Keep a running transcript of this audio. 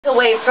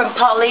Away from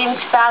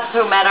Pauline's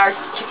bathroom at our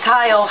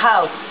Takeo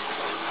house,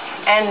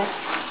 and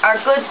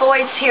our good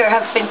boys here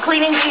have been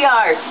cleaning the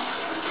yard,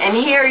 and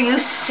here you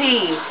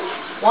see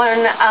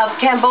one of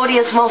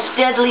Cambodia's most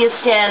deadliest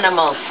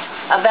animals,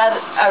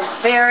 a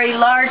very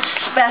large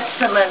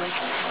specimen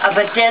of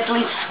a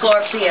deadly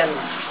scorpion,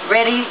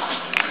 ready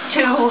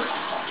to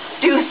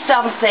do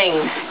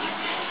something.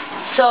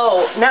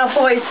 So now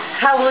boys,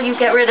 how will you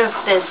get rid of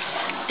this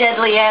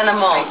deadly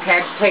animal? I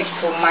can take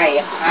to my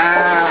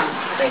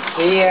arm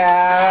here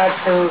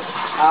to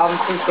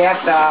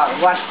get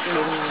what's in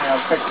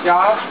the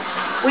job.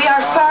 We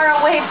are far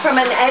away from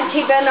an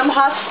anti-venom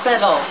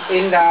hospital.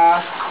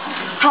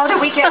 How do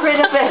we get rid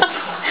of it?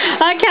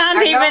 I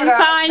can't even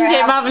find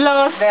him. I've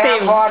lost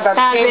him.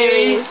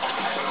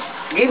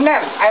 Give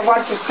them. I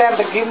want to send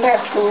the give them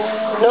to...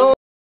 No.